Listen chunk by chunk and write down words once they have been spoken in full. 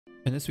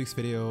In this week's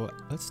video,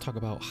 let's talk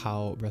about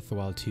how Breath of the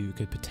Wild 2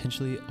 could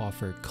potentially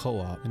offer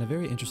co-op in a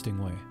very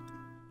interesting way.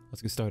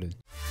 Let's get started.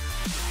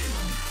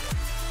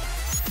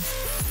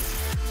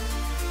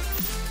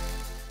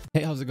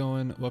 Hey, how's it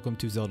going? Welcome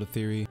to Zelda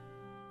Theory.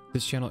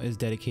 This channel is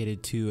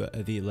dedicated to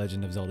the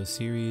Legend of Zelda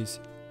series,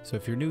 so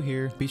if you're new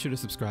here, be sure to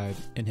subscribe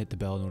and hit the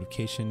bell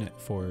notification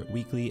for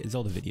weekly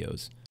Zelda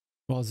videos.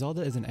 While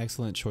Zelda is an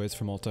excellent choice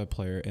for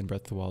multiplayer in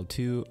Breath of the Wild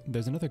 2,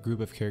 there's another group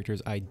of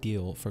characters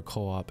ideal for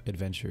co-op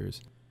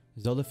adventures.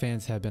 Zelda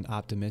fans have been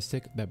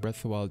optimistic that Breath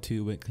of the Wild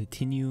 2 would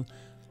continue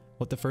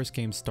what the first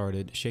game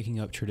started, shaking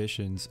up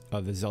traditions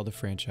of the Zelda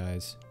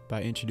franchise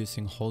by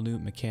introducing whole new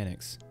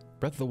mechanics.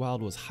 Breath of the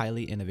Wild was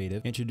highly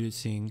innovative,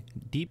 introducing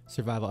deep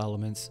survival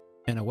elements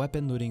and a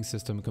weapon looting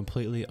system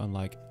completely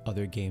unlike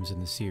other games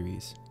in the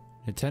series.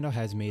 Nintendo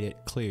has made it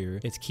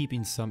clear it's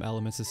keeping some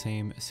elements the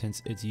same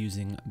since it's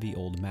using the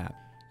old map.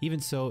 Even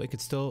so, it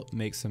could still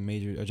make some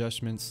major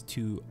adjustments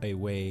to a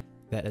way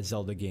that a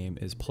Zelda game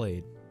is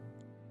played.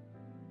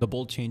 The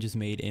bold changes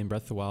made in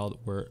Breath of the Wild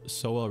were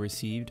so well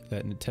received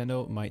that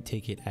Nintendo might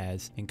take it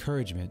as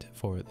encouragement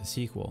for the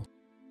sequel.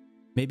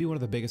 Maybe one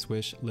of the biggest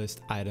wish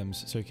list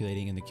items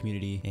circulating in the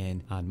community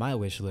and on my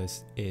wish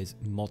list is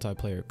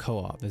multiplayer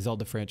co-op. The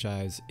Zelda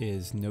franchise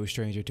is no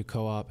stranger to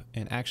co-op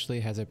and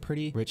actually has a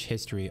pretty rich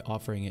history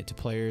offering it to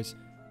players,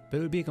 but it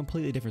would be a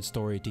completely different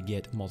story to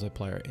get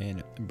multiplayer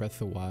in Breath of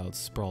the Wild's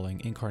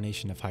sprawling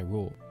incarnation of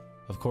Hyrule.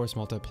 Of course,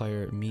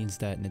 multiplayer means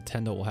that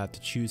Nintendo will have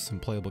to choose some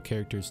playable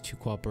characters to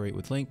cooperate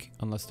with Link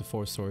unless the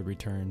Four Sword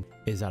return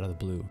is out of the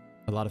blue.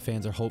 A lot of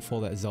fans are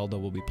hopeful that Zelda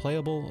will be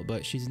playable,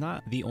 but she's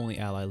not the only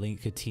ally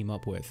Link could team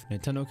up with.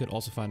 Nintendo could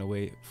also find a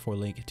way for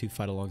Link to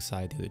fight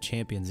alongside the other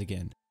champions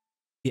again.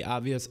 The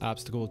obvious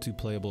obstacle to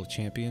playable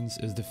champions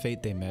is the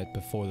fate they met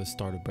before the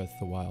start of Breath of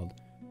the Wild.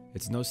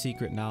 It's no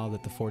secret now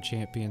that the four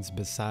champions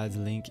besides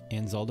Link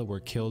and Zelda were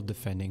killed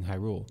defending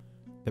Hyrule.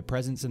 Their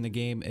presence in the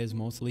game is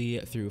mostly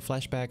through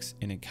flashbacks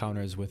and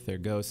encounters with their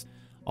ghosts,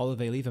 although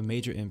they leave a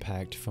major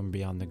impact from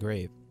beyond the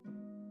grave.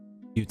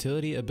 The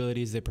utility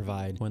abilities they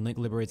provide when Link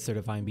liberates their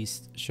divine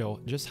beasts show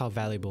just how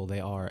valuable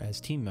they are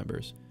as team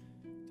members.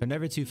 They're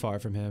never too far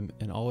from him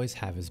and always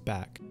have his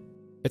back.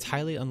 It's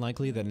highly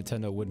unlikely that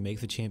Nintendo would make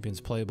the champions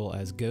playable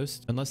as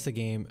ghosts unless the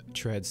game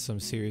treads some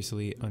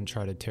seriously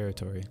uncharted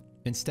territory.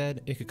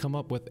 Instead, it could come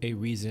up with a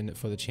reason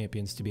for the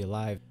champions to be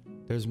alive.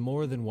 There's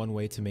more than one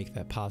way to make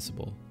that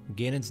possible.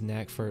 Ganon's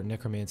knack for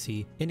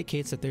necromancy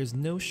indicates that there's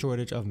no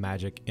shortage of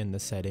magic in the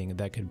setting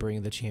that could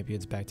bring the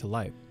champions back to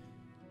life.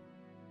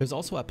 There's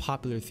also a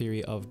popular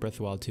theory of Breath of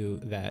the Wild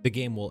 2 that the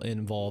game will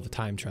involve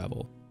time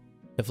travel.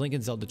 If Link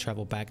and Zelda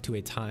travel back to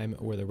a time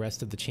where the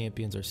rest of the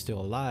champions are still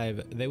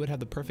alive, they would have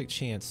the perfect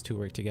chance to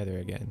work together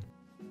again.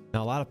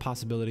 Now, a lot of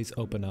possibilities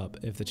open up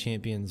if the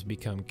champions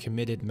become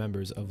committed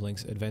members of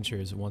Link's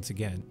adventures once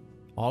again.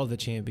 All of the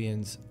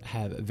champions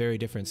have very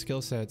different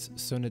skill sets,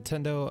 so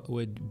Nintendo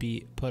would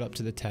be put up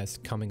to the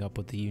test coming up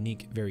with the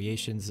unique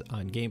variations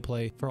on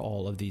gameplay for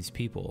all of these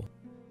people.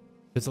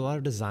 There's a lot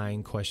of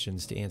design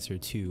questions to answer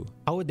too.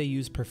 How would they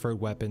use preferred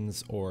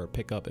weapons or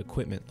pick up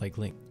equipment like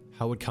Link?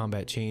 How would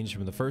combat change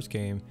from the first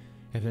game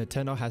if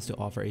Nintendo has to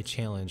offer a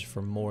challenge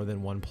for more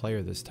than one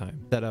player this time,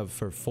 instead of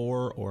for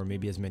 4 or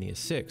maybe as many as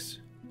 6?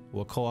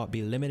 Will co-op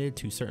be limited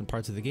to certain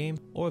parts of the game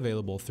or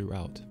available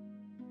throughout?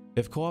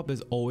 If co-op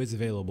is always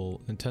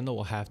available, Nintendo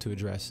will have to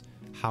address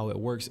how it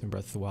works in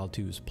Breath of the Wild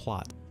 2's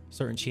plot.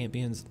 Certain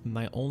champions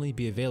might only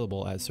be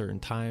available at certain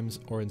times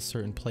or in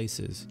certain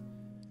places.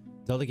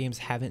 Zelda games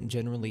haven't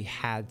generally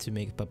had to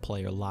make the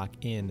player lock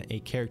in a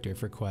character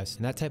for quests,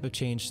 and that type of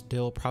change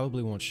still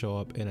probably won't show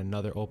up in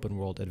another open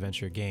world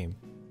adventure game.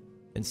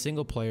 In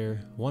single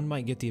player, one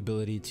might get the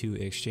ability to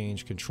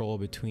exchange control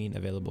between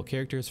available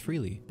characters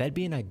freely. That'd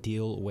be an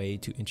ideal way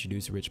to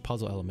introduce rich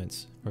puzzle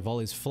elements.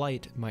 Rivali's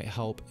flight might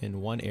help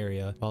in one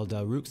area, while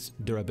Daruk's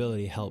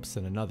durability helps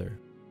in another.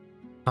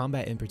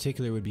 Combat in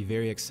particular would be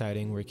very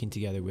exciting working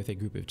together with a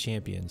group of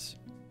champions.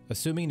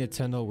 Assuming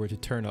Nintendo were to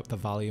turn up the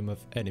volume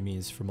of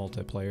enemies for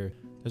multiplayer,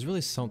 there's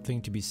really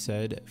something to be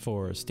said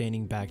for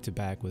standing back to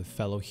back with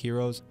fellow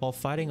heroes while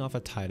fighting off a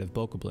tide of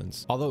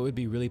bokoblins. Although it would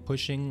be really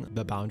pushing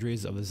the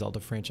boundaries of the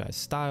Zelda franchise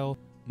style,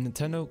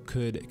 Nintendo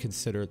could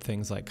consider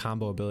things like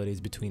combo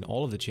abilities between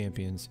all of the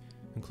champions,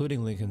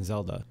 including Link and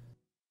Zelda.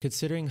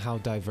 Considering how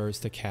diverse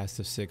the cast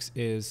of 6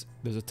 is,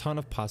 there's a ton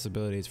of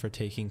possibilities for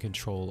taking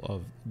control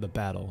of the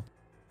battle.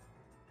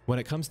 When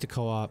it comes to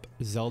co-op,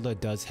 Zelda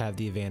does have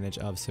the advantage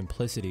of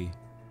simplicity.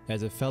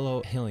 As a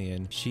fellow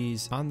Hylian,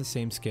 she's on the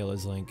same scale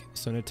as Link,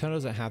 so Nintendo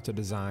doesn't have to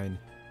design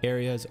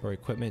areas or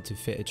equipment to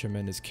fit a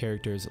tremendous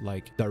characters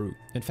like Daruk.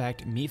 In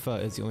fact,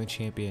 Mipha is the only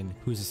champion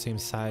who's the same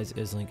size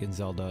as Link and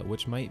Zelda,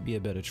 which might be a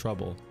bit of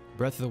trouble.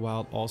 Breath of the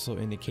Wild also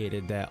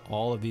indicated that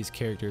all of these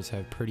characters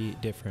have pretty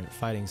different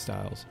fighting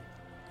styles.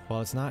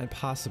 While it's not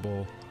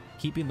impossible,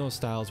 keeping those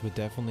styles would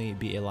definitely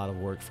be a lot of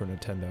work for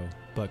Nintendo,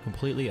 but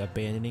completely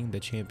abandoning the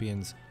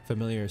champions'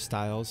 familiar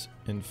styles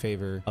in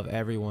favor of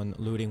everyone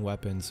looting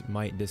weapons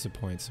might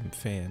disappoint some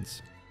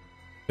fans.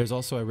 There's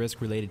also a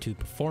risk related to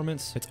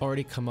performance. It's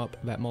already come up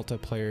that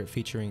multiplayer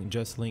featuring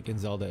just Link and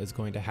Zelda is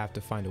going to have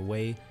to find a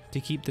way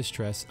to keep the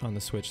stress on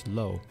the Switch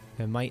low,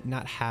 and might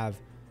not have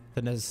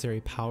the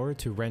necessary power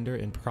to render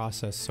and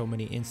process so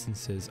many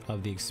instances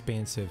of the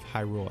expansive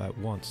Hyrule at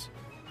once.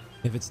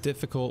 If it's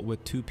difficult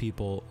with 2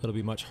 people, it'll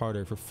be much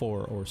harder for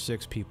 4 or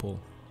 6 people.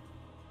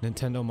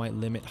 Nintendo might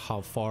limit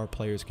how far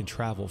players can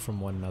travel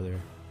from one another.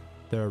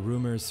 There are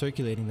rumors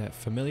circulating that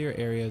familiar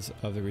areas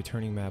of the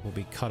returning map will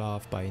be cut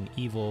off by an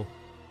evil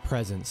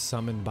presence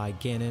summoned by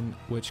Ganon,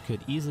 which could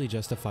easily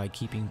justify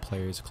keeping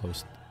players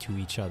close to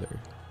each other.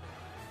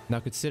 Now,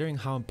 considering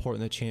how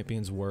important the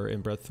champions were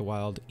in Breath of the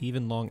Wild,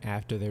 even long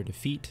after their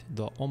defeat,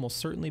 they'll almost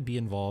certainly be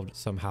involved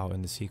somehow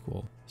in the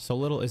sequel. So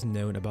little is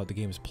known about the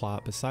game's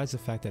plot besides the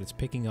fact that it's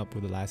picking up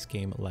where the last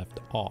game left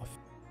off.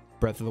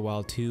 Breath of the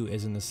Wild 2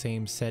 is in the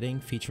same setting,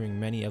 featuring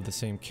many of the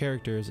same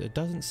characters. It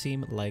doesn't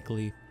seem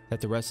likely that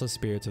the restless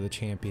spirits of the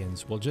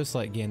champions will just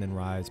let Ganon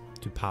rise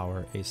to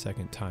power a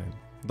second time.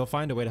 They'll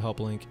find a way to help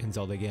Link and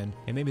Zelda again,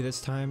 and maybe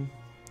this time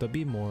they'll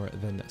be more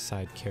than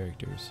side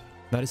characters.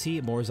 Now, to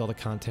see more Zelda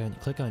content,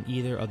 click on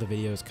either of the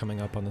videos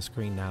coming up on the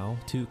screen now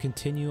to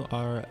continue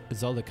our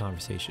Zelda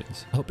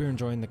conversations. I hope you're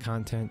enjoying the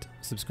content.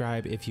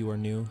 Subscribe if you are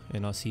new,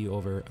 and I'll see you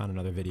over on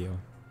another video.